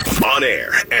On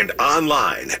air and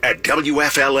online at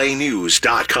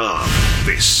WFLAnews.com.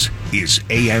 This is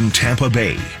AM Tampa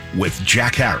Bay with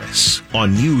Jack Harris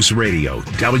on News Radio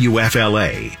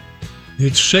WFLA.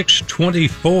 It's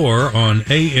 6:24 on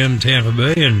AM Tampa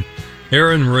Bay, and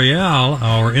Erin Real,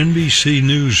 our NBC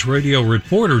News Radio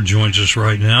reporter, joins us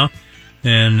right now.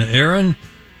 And Erin,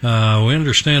 we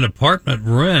understand apartment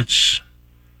rents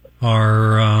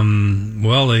are,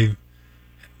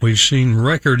 we've seen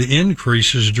record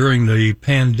increases during the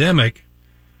pandemic,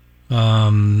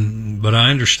 but I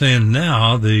understand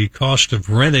now the cost of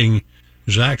renting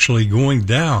is actually going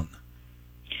down.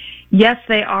 Yes,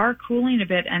 they are cooling a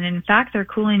bit, and in fact, they're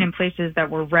cooling in places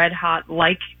that were red hot,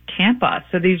 like Tampa.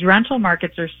 So these rental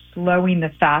markets are slowing the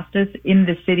fastest in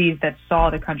the cities that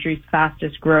saw the country's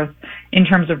fastest growth in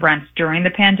terms of rents during the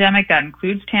pandemic. That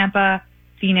includes Tampa,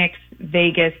 Phoenix,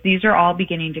 Vegas. These are all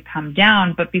beginning to come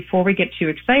down. But before we get too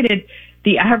excited,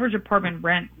 the average apartment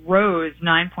rent rose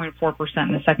 9.4%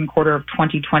 in the second quarter of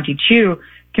 2022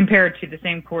 compared to the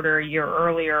same quarter a year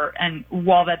earlier. And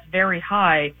while that's very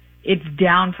high, it's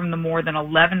down from the more than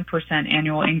 11%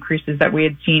 annual increases that we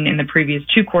had seen in the previous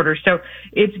 2 quarters. So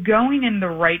it's going in the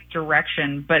right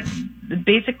direction. But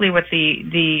basically what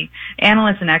the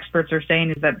analysts and experts are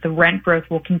saying is that the rent growth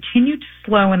will continue to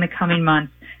slow in the coming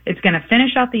months. It's going to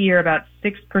finish out the year about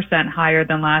 6% higher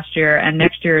than last year, and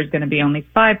next year is going to be only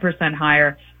 5%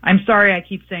 higher. I'm sorry I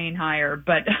keep saying higher,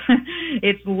 but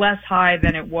it's less high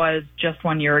than it was just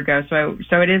 1 year ago. So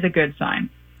it is a good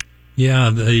sign. Yeah,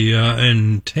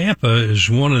 and Tampa is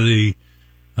one of the,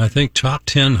 I think, top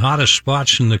 10 hottest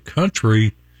spots in the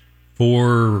country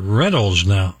for rentals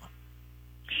now.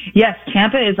 Yes,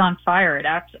 Tampa is on fire. It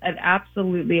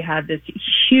absolutely had this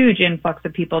huge influx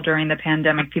of people during the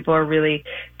pandemic. People are really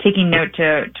taking note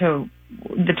to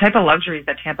the type of luxuries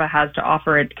that Tampa has to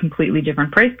offer at completely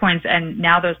different price points. And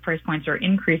now those price points are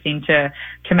increasing to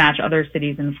match other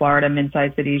cities in Florida,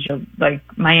 mid-sized cities like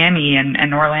Miami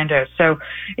and Orlando. So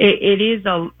it is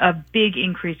a big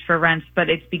increase for rents, but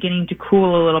it's beginning to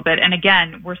cool a little bit. And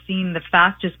again, we're seeing the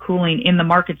fastest cooling in the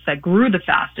markets that grew the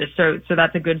fastest. So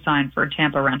that's a good sign for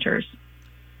Tampa renters.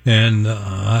 And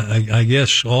I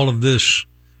guess all of this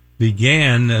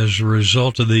began as a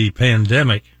result of the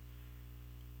pandemic.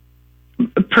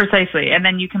 Precisely. And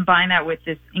then you combine that with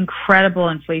this incredible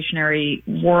inflationary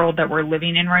world that we're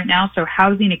living in right now. So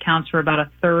housing accounts for about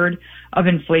a third of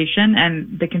inflation,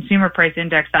 and the consumer price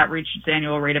index, that reached its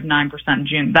annual rate of 9% in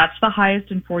June. That's the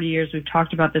highest in 40 years. We've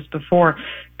talked about this before,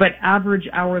 but average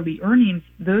hourly earnings,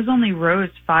 those only rose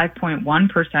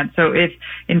 5.1%. So if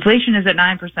inflation is at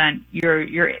 9%,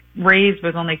 your raise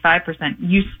was only 5%,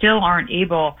 you still aren't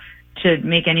able to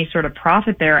make any sort of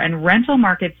profit there. And rental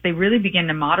markets, they really begin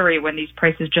to moderate when these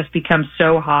prices just become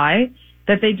so high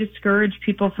that they discourage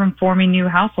people from forming new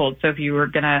households. So if you were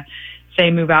going to,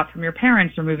 say, move out from your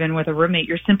parents or move in with a roommate,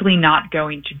 you're simply not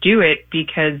going to do it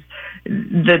because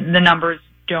the numbers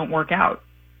don't work out.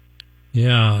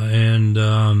 Yeah, and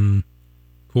of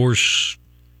course,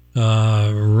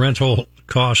 rental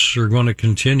costs are going to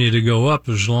continue to go up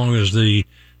as long as the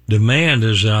demand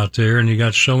is out there, and you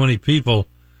got so many people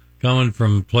coming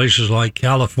from places like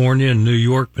California and New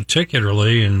York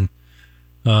particularly, and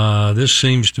this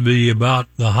seems to be about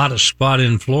the hottest spot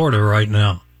in Florida right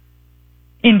now.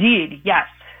 Indeed, yes.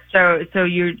 So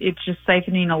it's just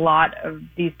siphoning a lot of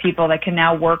these people that can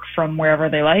now work from wherever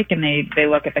they like, and they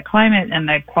look at the climate and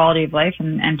the quality of life,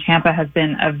 and Tampa has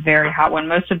been a very hot one.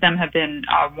 Most of them have been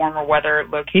warmer weather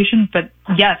locations, but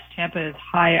yes, Tampa is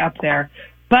high up there.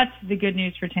 But the good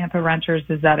news for Tampa renters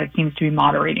is that it seems to be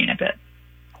moderating a bit.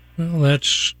 Well,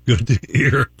 that's good to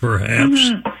hear, perhaps.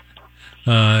 Mm-hmm.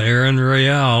 Erin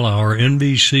Real, our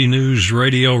NBC News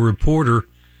Radio reporter,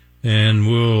 and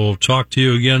we'll talk to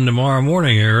you again tomorrow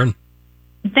morning, Erin.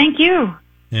 Thank you.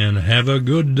 And have a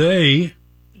good day.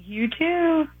 You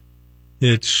too.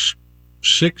 It's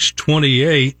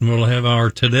 6:28, and we'll have our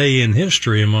Today in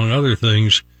History, among other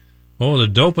things. Oh, the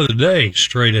dope of the day,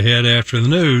 straight ahead after the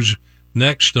news,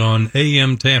 next on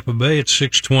AM Tampa Bay at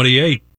 6:28.